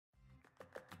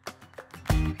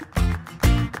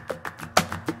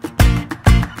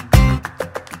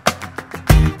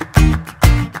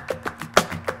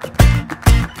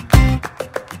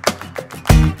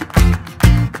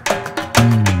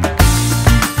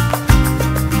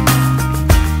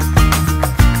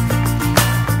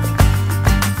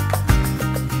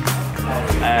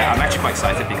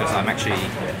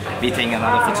meeting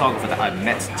another photographer that I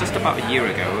met just about a year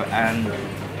ago, and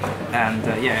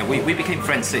yeah, we became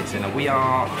friends since. You know, we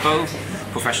are both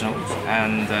professionals,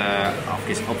 and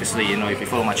obviously, you know, if you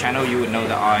follow my channel, you would know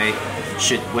that I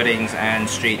shoot weddings and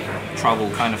street travel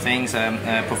kind of things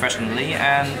professionally.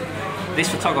 And this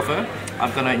photographer,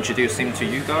 I'm gonna introduce him to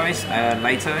you guys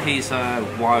later. He's a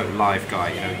wildlife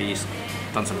guy. You know, he's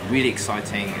done some really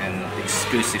exciting and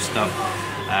exclusive stuff.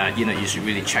 You know, you should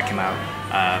really check him out.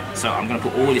 So I'm gonna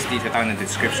put all his details down in the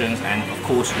descriptions, and of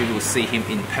course you will see him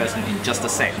in person in just a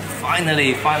sec.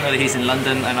 Finally he's in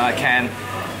London, and I can,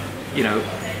 you know,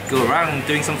 go around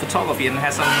doing some photography and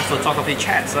have some photography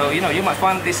chat. So, you know, you might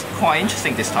find this quite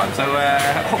interesting this time. So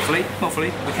hopefully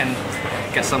we can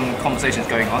get some conversations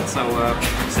going on. So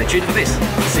stay tuned for this.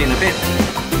 See you in a bit.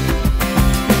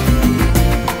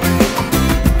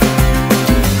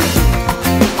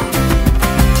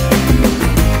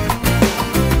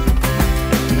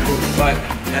 Right,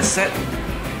 that's set.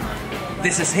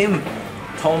 This is him,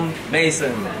 Tom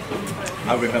Mason.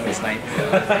 I remember his name.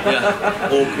 Yeah,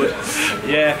 awkward.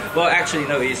 Yeah, well, actually,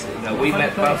 no, we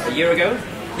met about a year ago.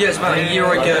 Yeah, it's about a year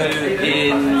ago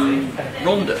in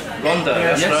Ronda.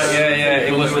 That's yes. right.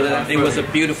 Yeah. It was a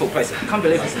beautiful place. I can't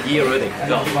believe it's a year already.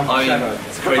 No,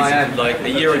 it's crazy. Like a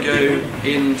year ago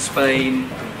in Spain.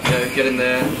 You know, getting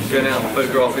there, going out,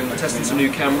 photographing, testing some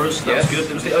new cameras. That was good.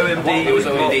 It was the OMD. It was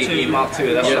OMD Mark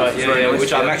II. That's right. Yeah, nice,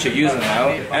 which I'm actually using now,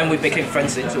 and we became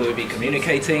friends since. So we've been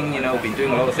communicating. You know, we've been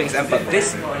doing a lot of things. But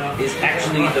this is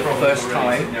actually the first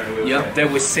time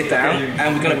that we sit down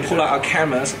and we're going to pull out our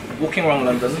cameras, walking around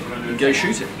London, and go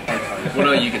shooting. What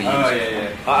are you going to use?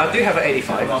 I do have an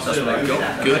 85. That's what I've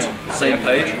got. Good. Same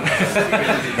page.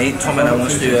 Hey, Tom and I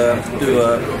want to do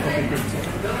a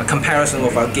comparison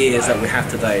of our gears that we have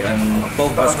today, and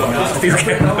both of us got a few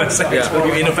cameras.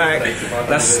 In fact,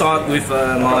 let's start with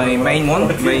my main one.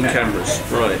 Main cameras,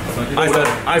 right.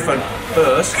 iPhone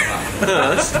first.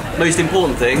 Most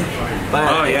important thing,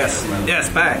 bags. Oh yes,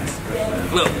 bags.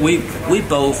 Look, we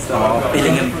both are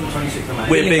Billingham.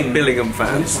 We're big Billingham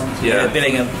fans. Yeah,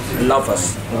 Billingham love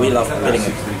us. We love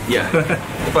Billingham. Yeah,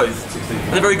 both.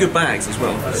 They're very good bags as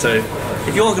well. So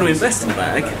if you are going to invest in a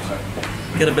bag,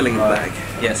 get a Billingham bag.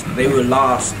 Yes, they will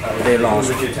last. They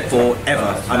last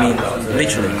forever. I mean,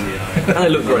 literally. And they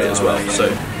look great as well.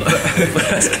 So,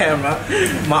 first camera,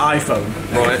 my iPhone.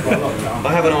 Right.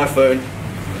 I have an iPhone.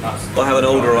 I have an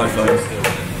older iPhone.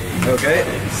 Okay.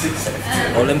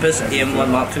 Olympus EM1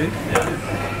 Mark II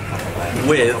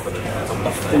with a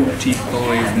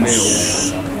 45mm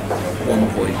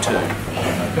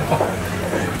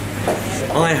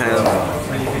 1.2. I have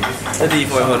a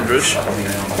D500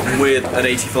 with an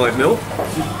 85mm.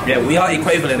 Yeah, we are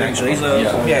equivalent actually, so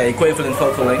yeah, equivalent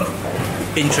focal length.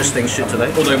 Interesting shit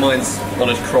today. Although mine's on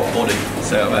a crop body,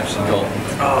 so I've actually got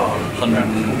 100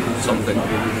 and something.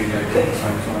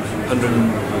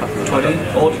 120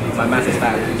 odd. My math is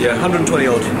bad. Yeah, 120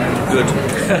 odd. Good.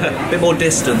 A bit more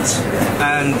distance.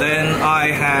 And then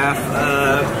I have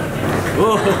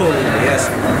whoa, yes,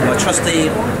 my trusty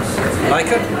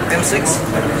Leica M6.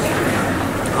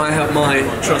 I have my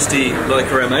trusty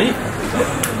Leica M8.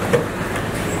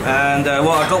 And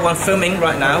well, I've got one filming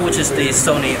right now, which is the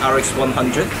Sony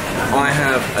RX100. I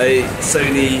have a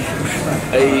Sony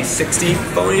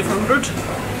A6500.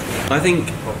 I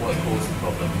think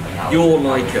your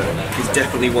Leica is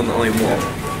definitely one that I want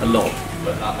a lot.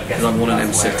 Because I've wanted an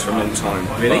M6 for a long time.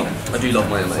 Really? I do love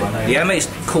my M8. The M8 is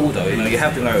cool though, you know, you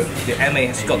have to know, the M8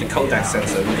 has got the Kodak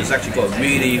sensor, which has actually got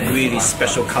really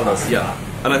special colours. Yeah.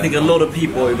 And I think a lot of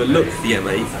people overlook the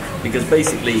M8 because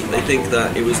basically they think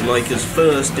that it was Leica's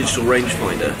first digital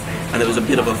rangefinder and it was a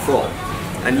bit of a flop.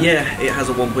 And yeah, it has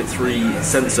a 1.3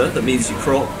 sensor that means you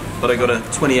crop, but I got a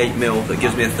 28mm that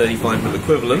gives me a 35mm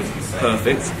equivalent.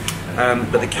 Perfect.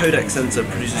 But the Kodak sensor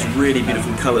produces really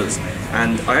beautiful colours,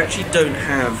 and I actually don't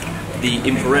have the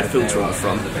infrared filter on the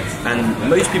front, and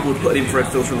most people would put an infrared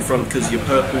filter on the front because your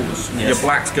purples, your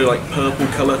blacks go like purple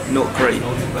colour, not great,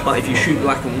 but if you shoot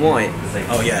black and white,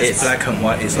 it's black and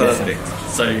white is perfect.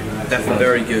 So definitely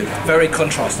very good, very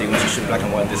contrasty when you shoot black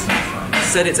and white. This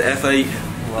set it to f8,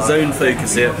 zone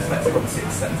focus it,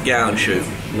 get out and shoot.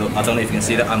 No, I don't know if you can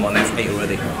see that I'm on f8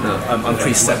 already. No, I'm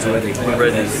preset already.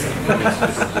 Ready.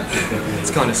 It's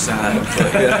kind of sad.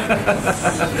 But yeah.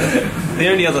 The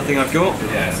only other thing I've got,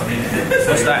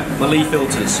 what's that? My Lee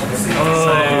filters.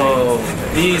 Oh, so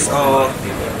these are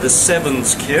the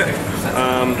 7s kit,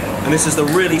 and this is the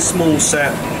really small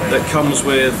set that comes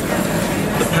with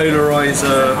the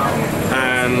polarizer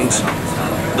and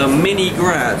the mini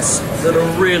grads that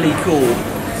are really cool.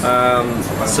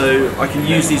 So I can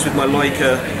use these with my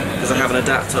Leica because I have an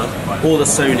adapter, or the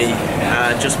Sony,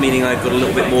 just meaning I've got a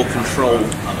little bit more control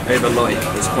over light.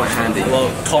 It's quite handy. Well,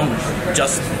 Tom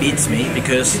just beats me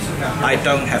because I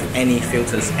don't have any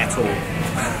filters at all.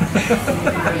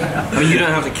 I mean, you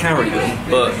don't have to carry them,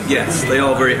 but yes, they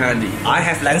are very handy. I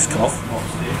have lens cloth.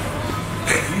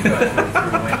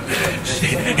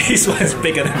 His one's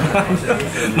bigger than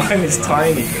mine. Mine is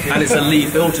tiny. And it's a Lee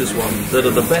Filters one that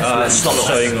are the best. Stop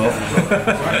showing off.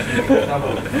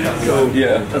 Oh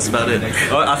yeah, that's about it.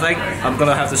 Well, I think I'm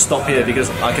gonna have to stop here because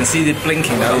I can see it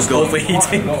blinking now. It's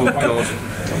overheating. Oh god.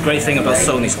 Great thing about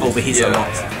Sony is overheats a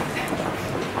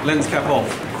lot. Lens cap off.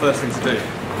 First thing to do.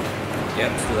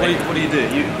 Yep. What do?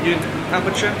 You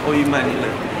aperture or you manually?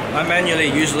 I manually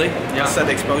usually set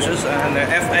exposures and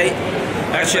f8.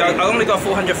 Actually, I only got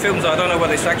 400 films. I don't know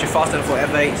whether it's actually faster than for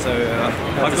f8. So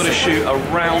I've got to shoot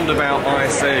around about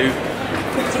ISO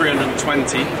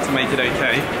 320 to make it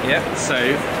okay. Yeah. So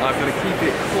I've got to keep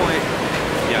it quite.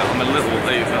 Yeah, I'm a little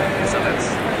over. So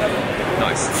that's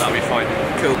nice. That'll be fine.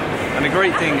 Cool. And the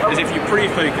great thing is if you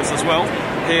pre-focus as well.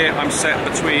 Here I'm set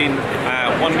between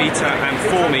 1 meter and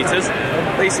 4 meters.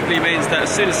 Basically means that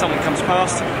as soon as someone comes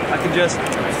past, I can just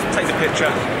take the picture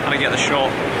and I get the shot.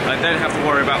 I don't have to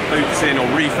worry about focusing or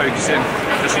refocusing.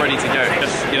 Just ready to go.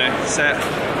 Just, you know, set,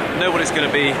 know what it's going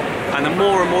to be, and the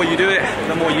more and more you do it,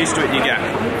 the more used to it you get.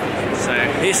 So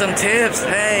here's some tips.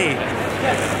 Hey.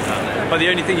 But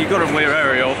the only thing you've got to wear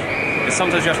aerial is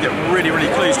sometimes you have to get really, really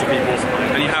close to people,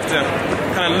 and you have to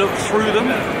kind of look through them.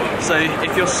 So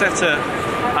if you're set at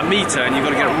a meter and you've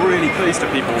got to get really close to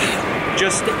people,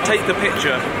 just take the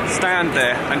picture, stand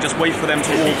there and just wait for them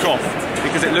to walk off,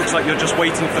 because it looks like you're just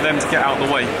waiting for them to get out of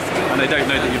the way and they don't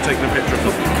know that you've taken a picture of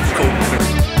them. It's cool.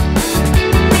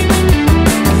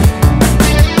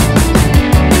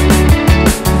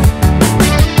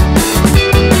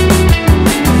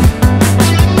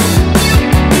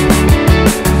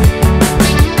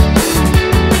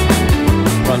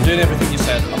 I'm doing everything you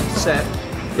said. I'm set.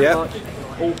 Yeah.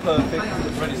 All perfect,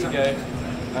 ready to go.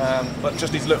 But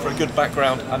just need to look for a good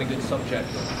background and a good subject.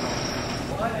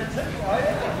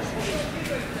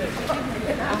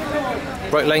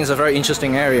 Bright Lane's a very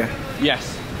interesting area.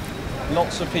 Yes.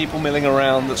 Lots of people milling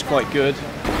around, that's quite good.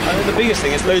 And the biggest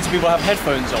thing is loads of people have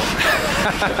headphones on.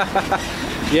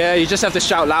 Yeah, you just have to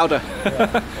shout louder.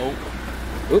 Yeah. Oh.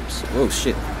 Oops. Oh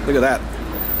shit. Look at that.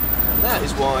 And that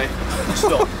is why you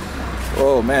stop.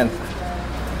 Oh man.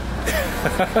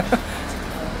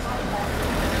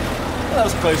 Well, that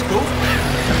was a close call.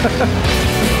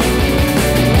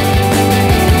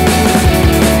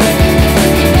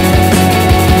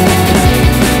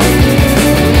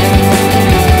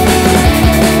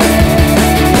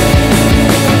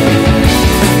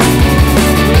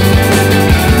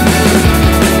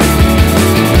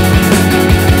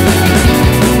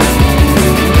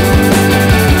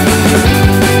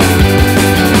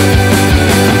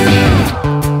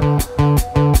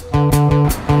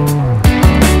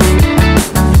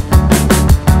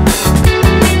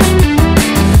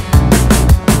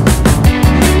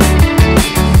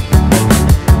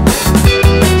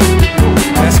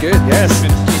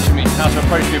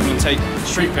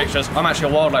 Street pictures. I'm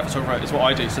actually a wildlife photographer, is what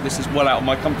I do, so this is well out of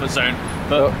my comfort zone.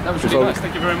 But that was really nice.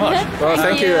 Thank you very much. Well,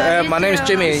 thank you. My name is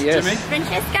Jimmy. Yes. Jimmy?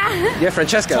 Francesca. Yeah,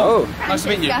 Francesca. Oh, nice to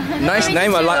meet you. Nice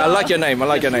name. I like your name. I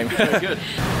like your name. Very good.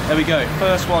 There we go.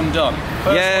 First one done.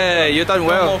 Yeah, you've done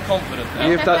well. More confident now.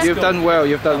 You've done well.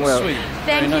 You've done well. Sweet.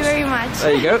 Thank you very much.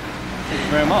 There you go. Thank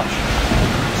you very much.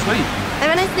 Sweet.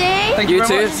 Have a nice day. Thank you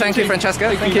too. Thank you,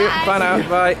 Francesca. Thank you. Bye now.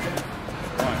 Bye.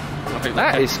 Right.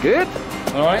 That is good.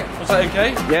 All right. Was that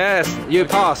okay? Yes. You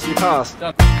passed. You passed.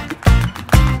 Done.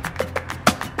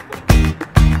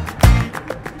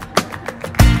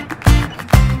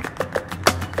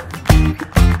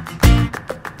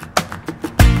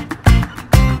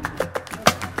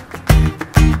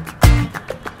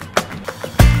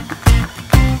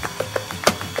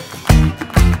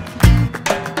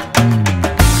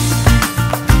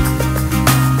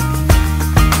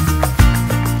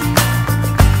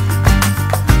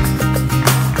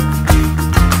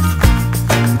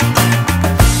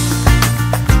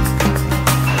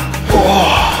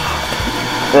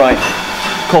 Right,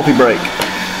 coffee break.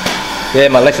 Yeah,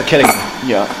 my legs are killing me.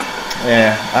 Yeah.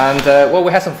 Yeah, and well,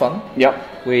 we had some fun.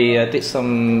 Yep. We did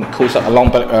some cool stuff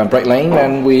along Bright Lane,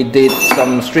 and we did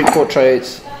some street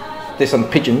portraits, did some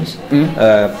pigeons.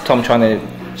 Tom trying to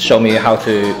show me how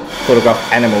to photograph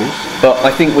animals. But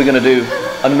I think we're going to do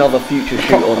another future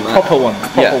shoot on that. Proper one.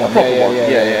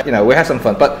 Yeah. You know, we had some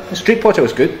fun, but the street portrait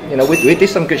was good. You know, we did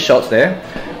some good shots there,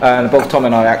 and both Tom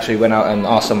and I actually went out and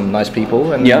asked some nice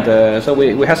people, and so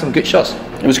we had some good shots.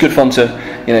 It was good fun to,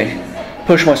 you know,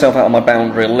 push myself out of my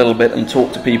boundary a little bit and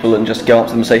talk to people and just go up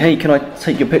to them and say, hey, can I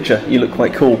take your picture? You look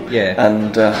quite cool. Yeah.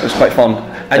 And it was quite fun.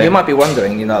 And you might be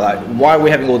wondering, you know, like, why are we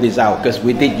having all these out? Because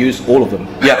we did use all of them.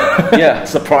 Yeah, yeah.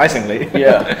 Surprisingly.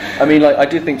 Yeah. I mean, like, I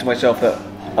did think to myself that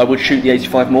I would shoot the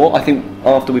 85 more. I think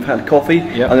after we've had coffee,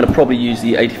 I'm going to probably use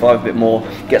the 85 a bit more,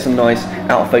 get some nice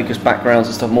out of focus backgrounds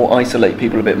and stuff, more isolate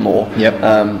people a bit more.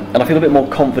 And I feel a bit more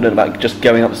confident about just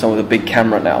going up to someone with a big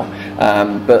camera now.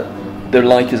 But the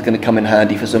Leica is going to come in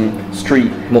handy for some street,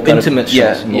 more intimate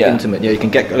shots. More intimate. Yeah, you can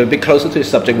get a bit closer to the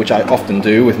subject, which I often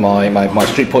do with my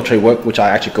street portrait work, which I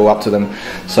actually go up to them.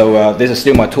 So this is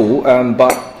still my tool,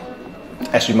 but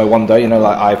as you may wonder, you know,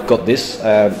 like, I've got this.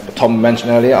 Tom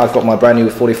mentioned earlier, I've got my brand new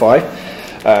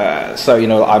 45. So, you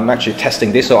know, I'm actually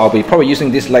testing this, so I'll be probably using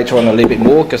this later on a little bit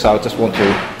more, because I just want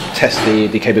to test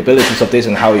the capabilities of this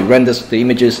and how it renders the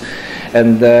images.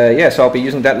 And yeah, so I'll be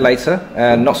using that later,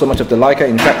 and not so much of the Leica.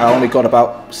 In fact, I only got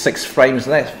about 6 frames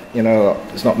left. You know,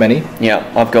 it's not many. Yeah,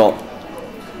 I've got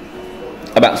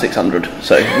about 600,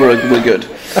 so we're good.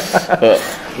 But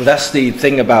that's the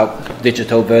thing about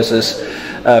digital versus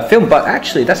film. But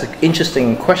actually, that's an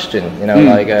interesting question. You know,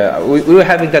 like we were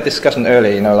having that discussion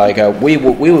earlier. You know, like we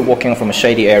were walking from a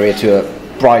shady area to a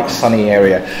bright sunny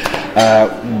area,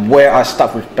 where I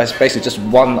start with basically just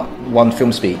one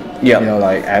film speed. Yeah. You know,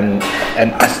 like and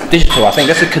as digital, I think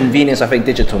that's the convenience. I think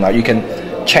digital now, you can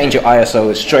change your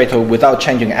ISO straight away without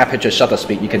changing aperture shutter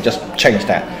speed. You can just change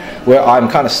that. Where I'm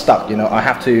kind of stuck, you know, I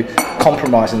have to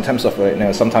compromise in terms of, you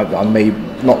know, sometimes I may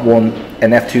not want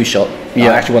an f2 shot. I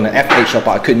actually want an f8 shot,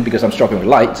 but I couldn't because I'm struggling with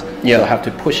light. So I have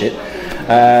to push it.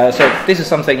 So this is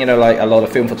something, you know, like a lot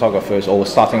of film photographers or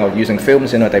starting out using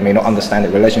films, you know, they may not understand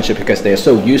the relationship because they're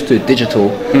so used to digital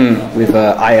with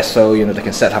ISO, you know, they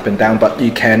can set up and down, but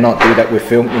you cannot do that with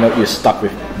film. You know, you're stuck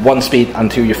with one speed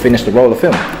until you finish the roll of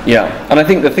film. Yeah, and I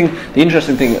think the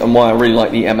interesting thing and why I really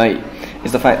like the M8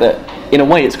 is the fact that, in a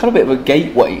way, it's kind of a bit of a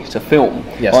gateway to film.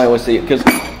 Yes. I always see it, because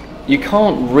you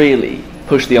can't really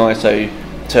push the ISO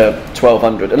to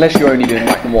 1200 unless you're only doing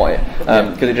black and white,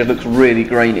 because it just looks really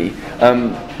grainy.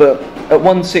 But at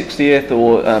 1/60th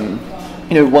or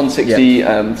 160,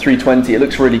 320, it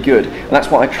looks really good, and that's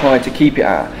what I try to keep it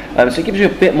at. So it gives you a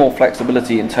bit more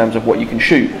flexibility in terms of what you can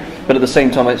shoot, but at the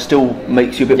same time it still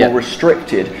makes you a bit more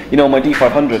restricted. You know, on my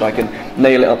D500 I can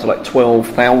nail it up to like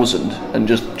 12,000 and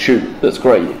just shoot. That's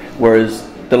great. Whereas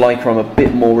the Leica, I'm a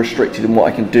bit more restricted in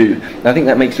what I can do. And I think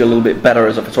that makes you a little bit better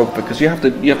as a photographer, because you have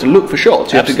to look for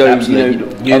shots. You have to go,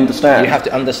 you understand. You have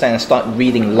to understand and start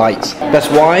reading lights. That's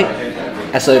why,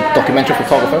 as a documentary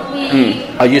photographer,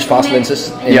 I use fast lenses.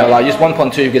 You know, I use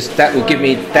 1.2 because that will give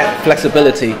me that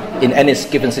flexibility in any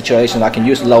given situation. I can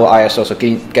use lower ISO so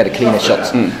get a cleaner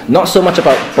shots. Not so much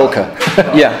about bokeh.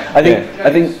 I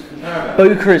think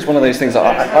bokeh is one of those things that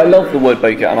I love the word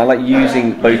bokeh, and I like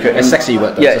using bokeh. It's a sexy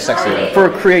word. Though. Yeah, it's a sexy word.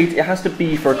 For it has to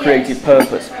be for a creative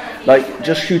purpose. Like,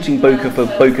 just shooting bokeh for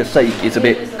bokeh's sake is a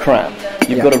bit crap.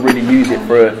 You've got to really use it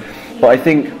but I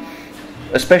think,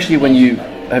 especially when you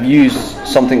have used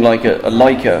something like a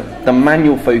Leica, the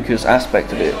manual focus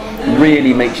aspect of it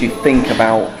really makes you think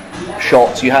about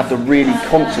shots. You have to really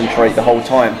concentrate the whole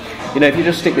time. You know, if you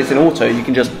just stick this in auto, you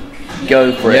can just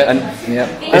go for it. And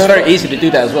it's very easy to do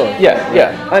that as well.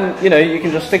 And you know, you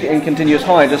can just stick it in continuous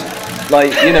high, just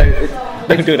like, you know,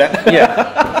 don't do that.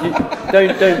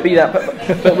 Don't be that.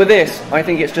 But with this, I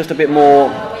think it's just a bit more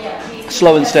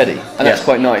slow and steady, and that's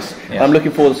quite nice. I'm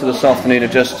looking forward to this afternoon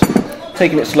of just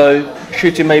taking it slow,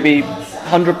 shooting maybe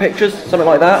 100 pictures, something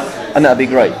like that, and that'd be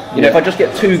great. You know, if I just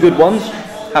get 2 good ones,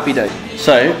 happy day.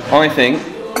 So I think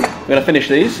we're going to finish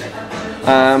these.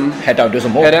 Head out, do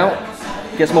some more. Head out,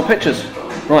 get some more pictures.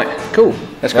 Right, cool.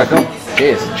 Let's crack on.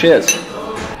 Cheers. Cheers.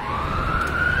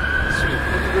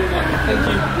 Thank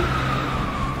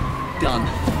you. Done.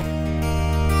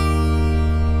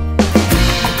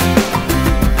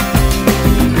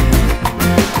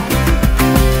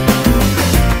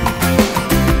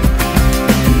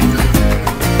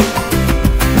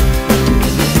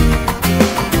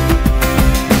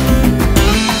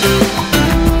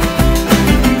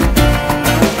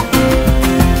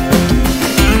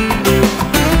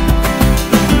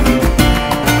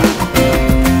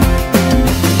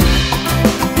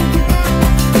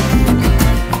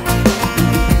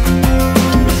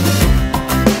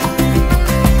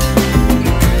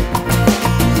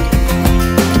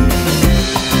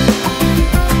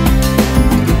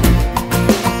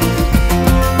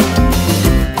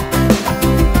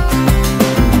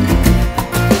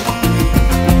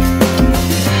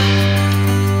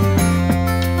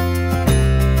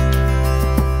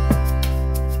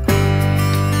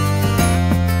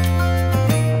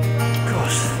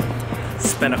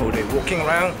 spent a whole day walking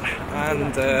around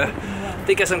and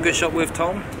did get some good shot with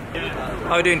Tom.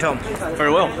 How are you doing, Tom?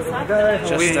 Very well.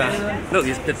 Just, look,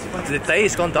 the day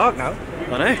has gone dark now.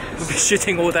 I know. We've been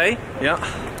shooting all day. Yeah.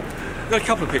 Got a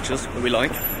couple of pictures that we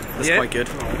like. That's quite good.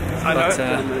 I know.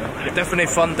 Definitely a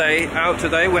fun day out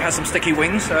today. We had some sticky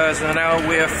wings, so now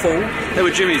we're full. They were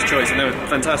Jimmy's choice and they were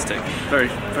fantastic. Very,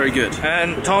 very good.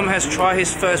 And Tom has tried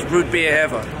his first root beer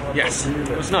ever. Yes,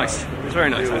 it was nice. It was very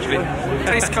nice actually. It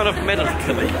tastes kind of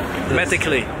medically.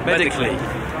 Medically. I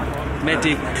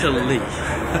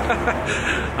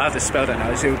have to spell that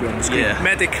now, it will be on the screen. Yeah.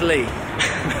 Medically.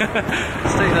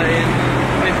 Let's take that in.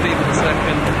 15 per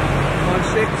second. 5,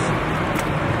 6.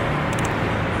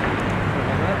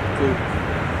 Cool.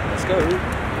 Let's go.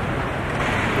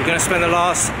 We're going to spend the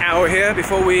last hour here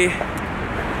before we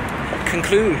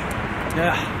conclude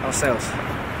ourselves.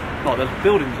 Oh, the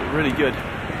buildings are really good.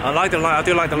 I like the light, I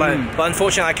do like the light, but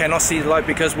unfortunately I cannot see the light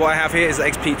because what I have here is the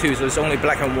XP2, so it's only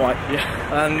black and white.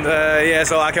 Yeah. And yeah,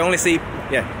 so I can only see,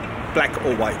 black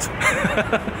or white.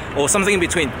 Or something in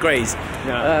between, greys.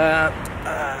 Yeah.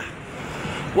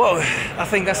 Well, I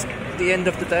think that's the end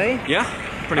of the day. Yeah,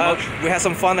 pretty much. We had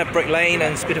some fun at Brick Lane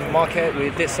and Spitalfields Market. We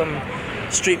did some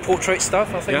street portrait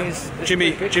stuff. I think it's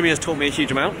Jimmy has taught me a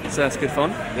huge amount, so that's good fun.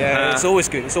 Yeah, it's always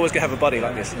good. It's always good to have a buddy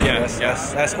like this. Yeah,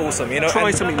 that's awesome. You know,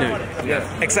 try something new.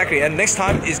 Yeah, exactly. And next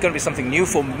time is going to be something new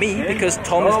for me because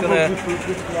Tom is going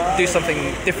to do something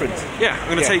different. Yeah, I'm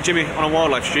going to take Jimmy on a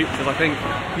wildlife shoot because I think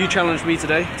you challenged me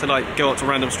today to like go up to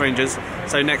random strangers.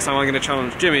 So next time I'm going to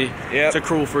challenge Jimmy to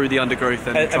crawl through the undergrowth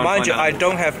and try mind you, animals. I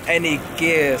don't have any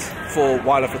gears for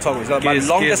wildlife photography. So my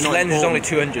longest lens is only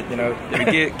 200. You know,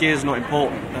 gear's not important.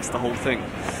 That's the whole thing.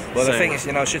 Well, the thing is,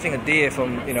 you know, shooting a deer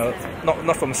from, you know,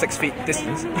 not from 6 feet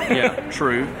distance. Yeah,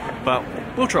 true. But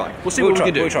we'll try. We'll see what we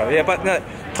can do. We'll try. Yeah, but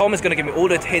Tom is going to give me all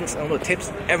the hints and all the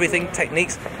tips, everything,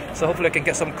 techniques. So hopefully I can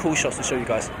get some cool shots to show you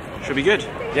guys. Should be good.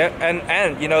 Yeah,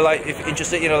 and you know, like if you're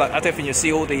interested, you know, like I don't think you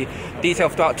see all the detail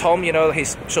about Tom. You know,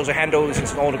 his social handles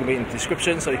is all going to be in the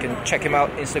description, so you can check him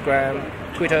out: Instagram,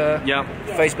 Twitter,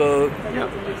 Facebook,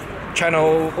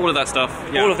 channel, all of that stuff.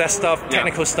 Yeah. All of that stuff,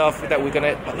 technical stuff that we're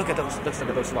gonna. But look at those! Look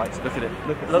at those lights! Look at it!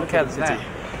 Look at that!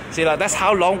 See, like that's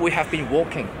how long we have been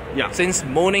walking. Yeah. Since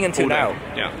morning until now.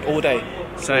 Yeah. All day.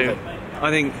 So, I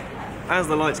think as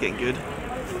the lights get good,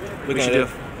 we should do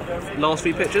last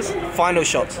few pictures, final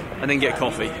shots, and then get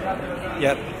coffee.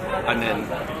 Yep. And then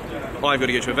I've got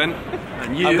to go to an event,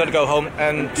 and I've got to go home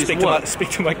and speak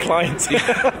to my clients.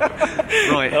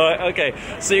 Right. All right. Okay.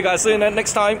 See you guys soon.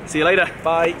 Next time. See you later.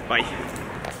 Bye. Bye.